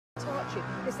Archie,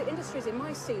 is the industries in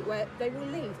my seat where they will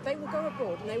leave, they will go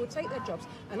abroad and they will take their jobs,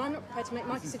 and I'm not prepared to make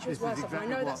my constituents worse off. And I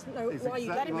know that's why you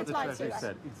let him reply to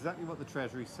that. Exactly what the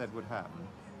Treasury said would happen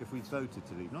if we voted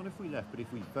to leave. Not if we left, but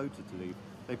if we voted to leave.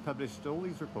 They published all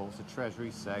these reports, the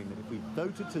Treasury saying that if we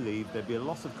voted to leave, there'd be a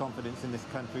loss of confidence in this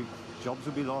country, jobs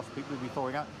would be lost, people would be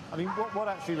falling out. I mean, what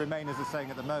actually Remainers are saying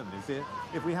at the moment is that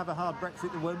if we have a hard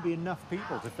Brexit, there won't be enough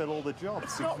people to fill all the jobs.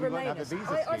 It's not Remainers.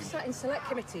 I've sat in select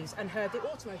committees and heard the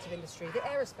automotive industry, the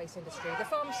aerospace industry, the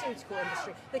pharmaceutical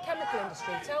industry, the chemical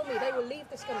industry tell me they will leave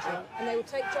this country and they will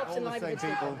take jobs and livelihoods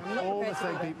with them. All the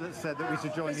same people that said that we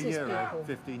should join the Euro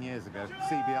 15 years ago.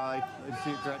 CBI,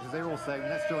 Institute Directors, they're all saying,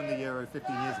 let's join the Euro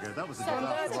 15 years ago. That was a disaster.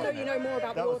 I'm glad to know you know more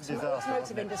about the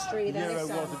automotive industry than this. The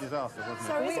Euro was a disaster, wasn't it?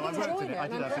 So is I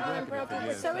did actually work in it for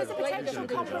years. So is a potential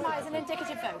compromise an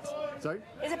indicative vote? Sorry?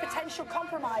 Is a potential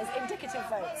compromise indicative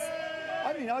votes?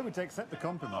 I mean, I would accept the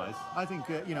compromise. I think,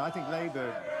 I think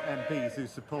Labour MPs who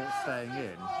support staying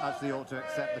in actually ought to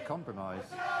accept the compromise.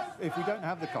 If we don't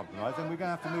have the compromise, then we're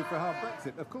going to have to move for a hard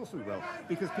Brexit. Of course we will,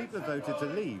 because people have voted to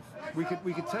leave. We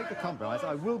could take the compromise.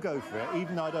 I will go for it,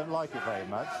 even though I don't like it very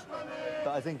much.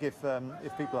 But I think if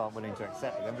people aren't willing to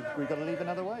accept it, then we've got to leave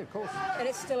another way, of course. And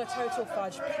it's still a total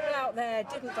fudge. People out there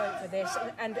didn't vote for this,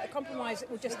 and a compromise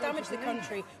will just damage the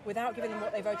country without giving them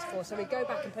what they voted for. So we go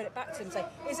back and put it back to them and say,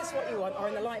 is this what you want? Or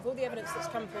in the light of all the evidence that's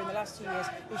come through in the last 2 years,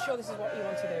 are you sure this is what you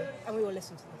want to do? And we will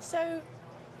listen to them. So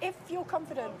if you're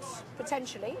confident,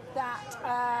 potentially, that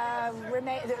that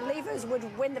Leavers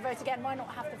would win the vote again, why not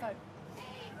have the vote?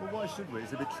 Well, why should we?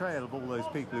 It's a betrayal of all those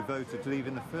people who voted to leave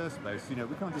in the first place. We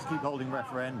can't just keep holding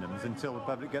referendums until the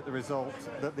public get the result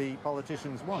that the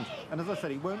politicians want. And as I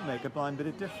said, it won't make a blind bit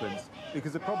of difference,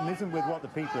 because the problem isn't with what the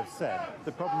people have said.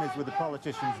 The problem is with the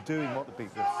politicians doing what the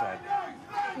people have said.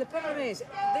 The problem is,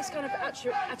 this kind of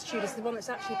attitude is the one that's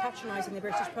actually patronising the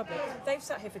British public. They've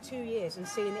sat here for 2 years and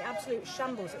seen the absolute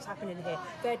shambles that's happening here.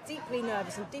 They're deeply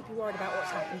nervous and deeply worried about what's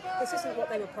happened. This isn't what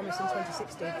they were promised in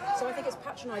 2016. So I think it's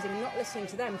patronising and not listening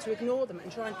to them, to ignore them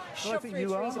and try and shove through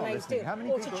Theresa May's deal,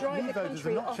 or to drive the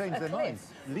country off a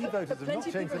cliff. Leave voters have not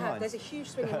changed their minds. There's a huge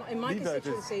swing in my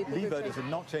constituency. Leave voters are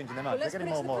not changing their minds. They're getting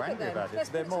more and more angry about it.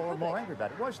 They're more and more angry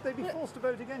about it. Why should they be forced to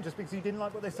vote again just because you didn't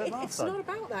like what they said last time? It's not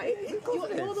about that.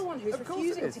 You're the one who's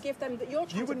refusing to give them that. You're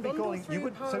trying to bundle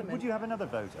through Parliament. So would you have another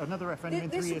vote, another referendum in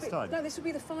 3 years' time? No, this would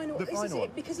be the final. The final one.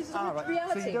 Because it's a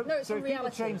reality. No, it's a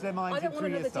reality. So people change their minds in 3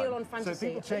 years' time. I don't want another deal on fantasy. So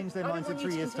people change their minds in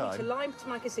 3 years' time. I don't want you to continue to lie to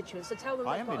my constituents, to tell them.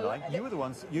 I haven't been lying. You were the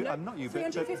ones. I'm not you.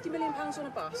 £350 million on a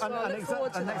bus.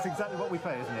 And that's exactly what we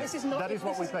pay, isn't it? This is not. That is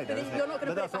what we pay, though, isn't it? You're not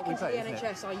going to put it back into the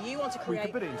NHS, are you? You want to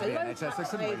create a low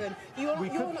tax haven. You're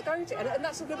not going to, and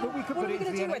that's a good. But we could what put are it we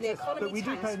going to do when the economy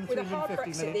tanks? With a hard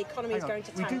Brexit, the economy is going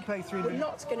to tank. We're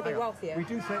not going to be wealthier.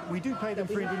 We do pay them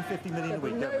 £350 million a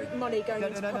week. There'll be no money going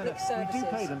into public services. We do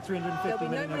pay them £350 million a week. There'll be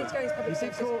no money going into public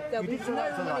services. There'll be no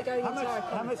money going into our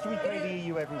economy. How much do we pay the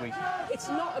EU every week? It's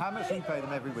not. How much do we pay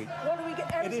them every week? What do we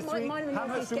get? How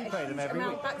much do we pay them every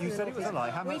week? You said it was a lie.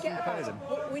 How much do we pay them?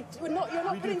 You're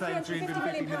not putting £350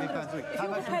 million a week. If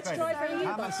you're prepared to drive a new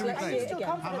bus, let's see it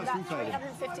again. How much do we pay them?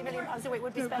 £350 million a week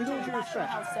would be spent on the National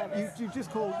Health Service. You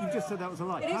just said that was a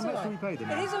lie. How much do we pay them?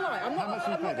 It is a lie. I'm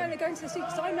not going to go into the secret,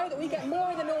 because I know that we get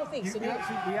more in the North East. We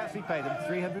actually pay them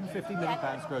 £350 million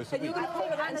gross a week. And you're going to put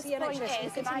that into the NHS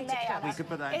and continue to cut. We could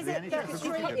put that into the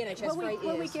NHS.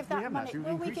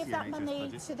 Will we give that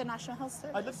money to the National Health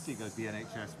Service? I'd love to see it go to the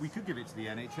NHS. We could give it to the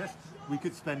NHS. We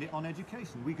could spend it on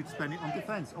education. We could spend it on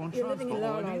defence, on transport,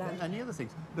 or any other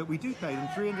things. But we do pay them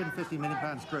 £350 million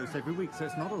gross every week, so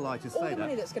it's not a lie to say that.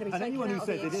 And anyone who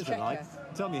says it is a lie,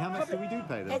 tell me, how much do we do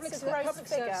pay them?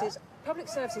 Public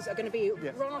services are going to be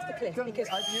run off the cliff because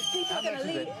people are going to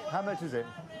leave. How much is it?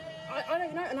 I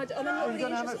don't know, and I'm not really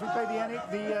interested. How much we pay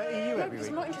the EU every week?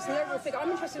 I'm not interested in the overall figure.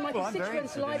 I'm interested in my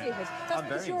constituents' livelihoods. That's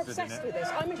because you're obsessed with this.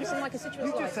 I'm interested in my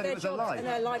constituents' lives, their jobs and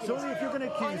their livelihoods. Surely if you're going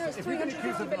to accuse... I know it's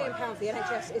 £350 million, the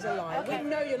NHS is a lie. We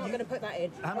know you're not going to put that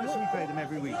in. How much do we pay them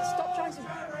every week? Stop trying to...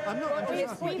 I'm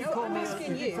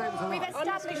asking you. We've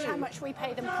established how much we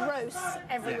pay them gross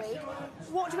every week.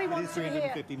 What do we want to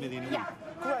hear? £350 million a week. Yeah,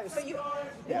 gross.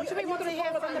 What do we want to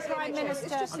hear from the Prime Minister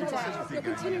today? You're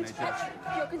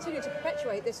continuing to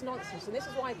perpetuate this nonsense, and this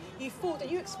is why you fought and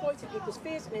you exploited people's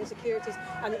fears and insecurities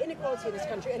and the inequality in this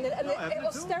country and the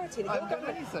austerity that your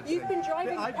government. You've been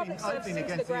driving public services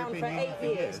into the ground for 8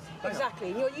 years.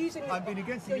 Exactly. And you're using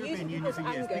people's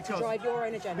anger to drive your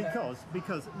own agenda.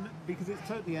 Because it's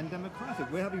totally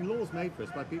undemocratic. We're having laws made for us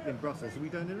by people in Brussels who we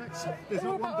don't elect. There's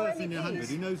not one person in 100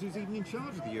 who knows who's even in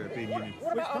charge of the European Union.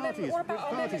 Which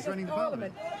parties running the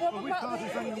Parliament? Which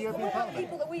parties running the European Parliament?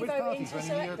 People that we vote in to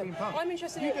select them. I'm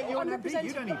interested in you're an MP,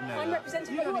 you don't even know. I'm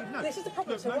representing. You don't even know. This is the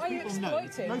problem. Look, So why are you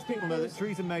exploiting? Most people know that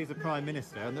Theresa May is a Prime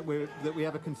Minister and that we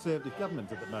have a Conservative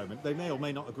government at the moment. They may or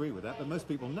may not agree with that, but most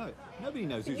people know it. Nobody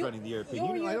knows who's running the European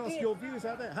Union. I ask your views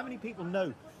out there. How many people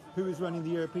know who is running the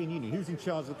European Union? Who's in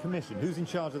charge of the Commission? Who's in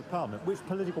charge of the Parliament? Which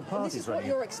political party is running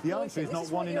it? The answer is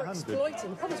not 1 in 100. The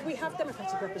problem is we have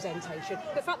democratic representation.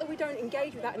 The fact that we don't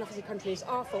engage with that enough as a country is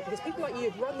our fault, because people like you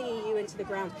have run the EU into the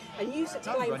ground and used it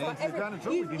to blame for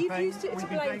everything. You've used it to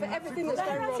blame for everything that's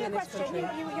going wrong in this country.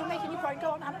 You're making your point.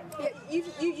 Go on, Hannah. Yeah,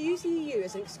 you use the EU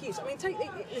as an excuse. I mean, take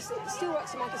the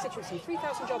Steelworks in my constituency,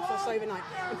 3,000 jobs lost overnight,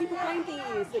 and people blame the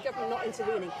EU for the government not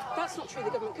intervening. That's not true. The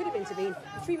government could have intervened.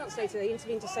 3 months later, they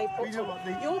intervened to save Portugal.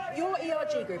 Your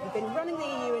ERG group have been running the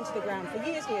EU into the ground for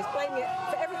years and years, blaming it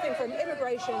for everything from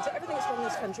immigration to everything that's wrong in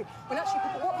this country, when actually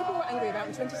what people were angry about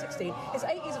in 2016 is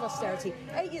 8 years of austerity,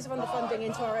 8 years of underfunding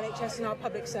into our NHS and our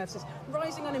public services,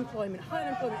 rising unemployment, high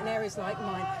unemployment in areas like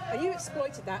mine, and you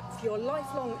exploited that for your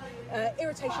lifelong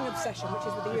irritation and obsession, which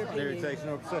is with the European Union. Irritation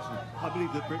or obsession. I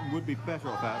believe that Britain would be better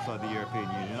off outside the European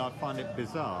Union. I find it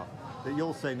bizarre that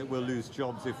you're saying that we'll lose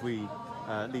jobs if we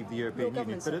leave the European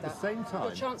Union, but at the same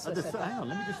time, hang on,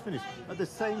 let me just finish. At the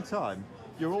same time,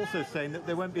 you're also saying that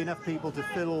there won't be enough people to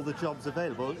fill all the jobs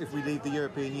available if we leave the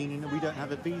European Union and we don't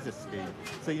have a visa scheme.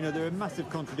 So, you know, there are massive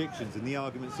contradictions in the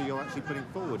arguments that you're actually putting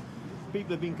forward.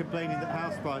 People have been complaining that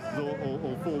house prices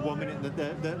will fall 1 minute and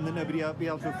that nobody will be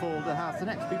able to afford the house the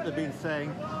next. People have been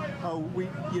saying, oh,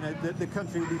 the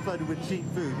country will be flooded with cheap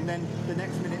food, and then the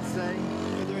next minute saying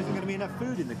there isn't going to be enough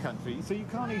food in the country, so you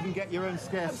can't even get your own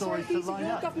scare stories to line up. These are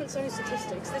your government's own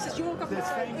statistics. This is your government's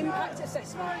own impact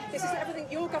assessment. This is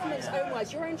everything, your government's own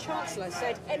words. Your own Chancellor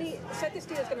said this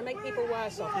deal is going to make people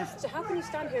worse off. So how can you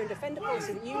stand here and defend a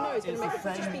policy that you know is going to make the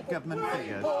British people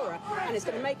poorer and is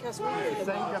going to make us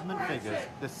weaker?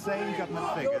 The same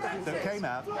government figures that came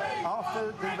out after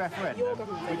the referendum,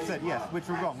 which said yes, which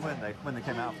were wrong, weren't they, when they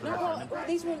came out after the referendum? Well,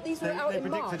 these were out in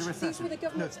March. These were the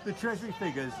government's... No, the Treasury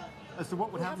figures as to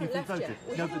what would happen if we voted.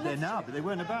 No, but they're now, but they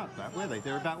weren't about that, were they?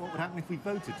 They're about what would happen if we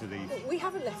voted to these. We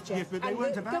haven't left yet. Yes, but they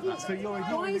weren't about that, so you're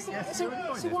ignoring it. Yes, so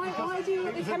why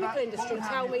do the chemical industry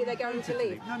tell me they're going to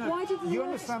leave? No, why does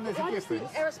the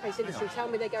aerospace industry tell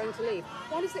me they're going to leave?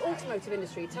 Why does the automotive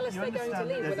industry tell us they're going to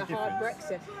leave with a hard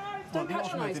Brexit? Don't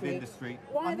patronise me.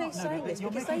 Why are they saying this?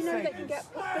 Because they know they can get...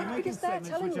 Because they're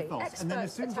telling me. Experts and then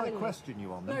as soon as I question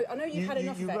you on them... No, I know you've had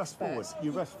enough of experts.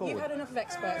 You rush forward. You've had enough of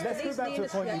experts. Let's go back to a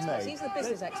point you made. These are the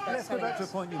business experts. Let's go back to a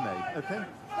point you made, okay?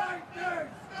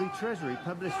 The Treasury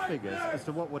published figures as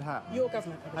to what would happen. Your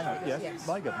government published figures, yes.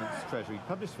 My government's Treasury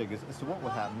published figures as to what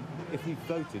would happen if we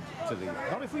voted to leave.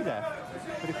 Not if we left,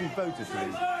 but if we voted to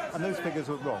leave. And those figures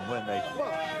were wrong, weren't they?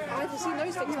 Well, I haven't seen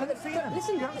those figures.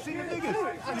 Listen, you haven't seen the figures.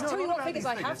 I can tell you what figures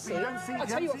I have seen. I'll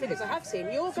tell you what figures I have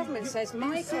seen. Your government says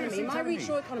my economy, my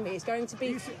regional economy is going to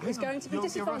be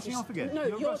disadvantaged. You're rushing off again. No,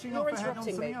 you're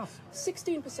interrupting me.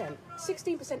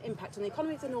 16% impact on the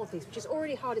economy of the North East, which is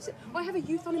already hard. I have a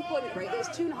youth unemployment rate that is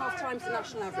 2.5 times the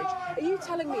national average. Are you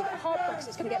telling me that hard Brexit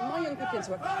is going to get my young people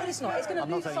into work? But it's not. It's going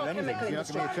to lose our chemical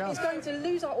industry. It's going to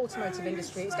lose our automotive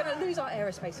industry. It's going to lose our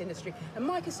aerospace industry. And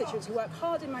my constituents who work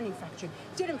hard in manufacturing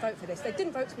didn't vote for this. They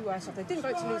didn't vote to be worse off. They didn't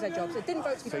vote to lose their jobs. They didn't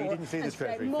vote to be poor and to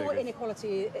create more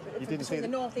inequality between the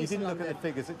North East and London. You didn't look at the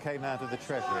figures that came out of the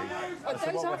Treasury.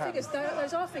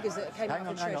 Those are figures that came out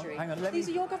of the Treasury. Hang on. These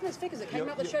are your government's figures that came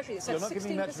out of the Treasury that said 16%. You're not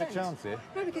giving me much of a chance here.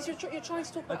 No, because you're trying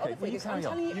to talk about other figures. I'm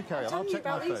telling you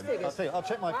about these figures. I'll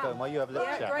check my phone while you have a little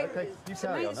chat. Great. Okay, you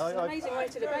carry on. It's an amazing way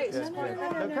to debate.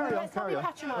 No, carry on.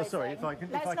 Oh, sorry, if I can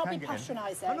get in. I'm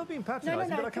not being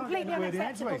patronising, but I can't get a word in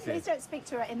edgeways. Please don't speak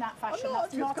to her in that fashion.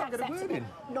 That's not acceptable.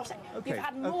 You've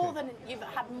had more than you've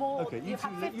had more. Okay, you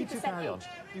two carry on.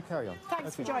 You carry on.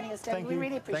 Thanks for joining us, David. We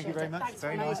really appreciate it. Thank you very much.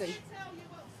 Very nice.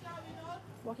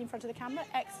 Walk in front of the camera.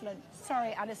 Excellent.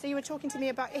 Sorry, Anna. So you were talking to me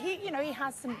about he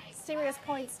has some serious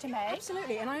points to make.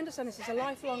 Absolutely, and I understand this is a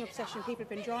lifelong obsession. People have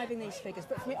been driving these figures,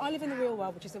 but for me, I live in the real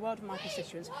world, which is the world of my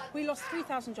constituents. We lost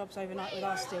 3,000 jobs overnight with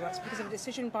our steelworks because of a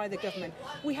decision by the government.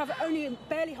 We have only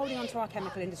barely holding on to our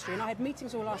chemical industry, and I had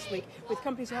meetings all last week with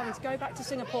companies who are having to go back to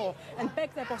Singapore and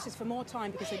beg their bosses for more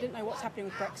time because they didn't know what's happening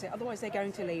with Brexit. Otherwise, they're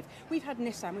going to leave. We've had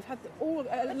Nissan. We've had all.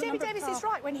 But David Davis is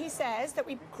right when he says that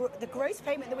the gross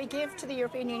payment that we give to the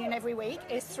European Union every week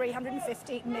is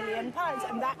 £350 million,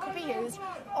 and that could be used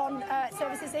on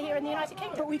services here in the United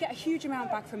Kingdom. But we get a huge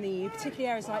amount back from the EU, particularly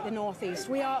areas like the North East.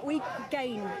 We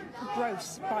gain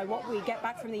gross by what we get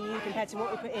back from the EU compared to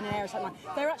what we put in areas like mine.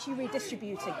 They're actually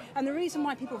redistributing. And the reason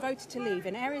why people voted to leave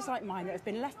in areas like mine that have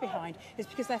been left behind is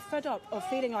because they're fed up of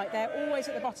feeling like they're always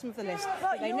at the bottom of the list.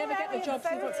 But they never get the jobs.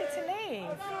 Voted to leave.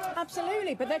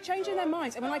 Absolutely, but they're changing their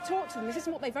minds. And when I talk to them, this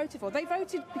isn't what they voted for. They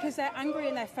voted because they're angry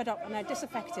and they're fed up and they're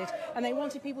disaffected and they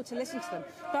wanted people to listen to them.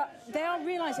 But they are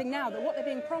realising now that what they're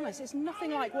being promised is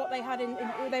nothing like what they had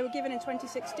they were given in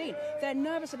 2016. They're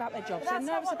nervous about their jobs. They're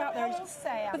nervous about their polls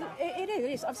say. But it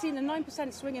is. I've seen a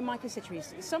 9% swing in my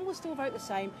constituency. Some will still vote the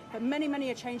same, but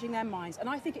many are changing their minds. And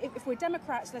I think if we're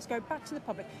Democrats, let's go back to the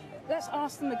public. Let's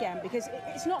ask them again, because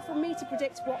it's not for me to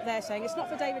predict what they're saying. It's not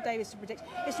for David Davis to predict.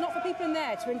 It's not for people in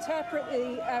there to interpret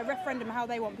the referendum how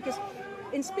they want, because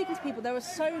in speaking to people, there were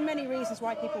so many reasons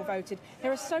why people voted.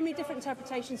 There are so many different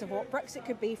interpretations of what Brexit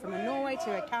could be, from a Norway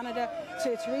to a Canada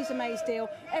to Theresa May's deal.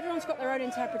 Everyone's got their own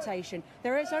interpretation.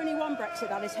 There is only one Brexit,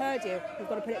 that is her deal. We've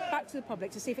got to put it back to the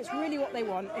public to see if it's really what they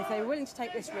want, if they're willing to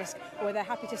take this risk, or they're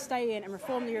happy to stay in and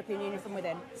reform the European Union from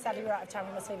within. Sadly, we're out of time.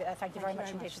 We must leave it there. Thank you very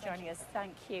much indeed for joining us.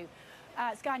 Thank you.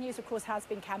 Sky News, of course, has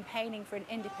been campaigning for an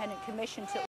independent commission to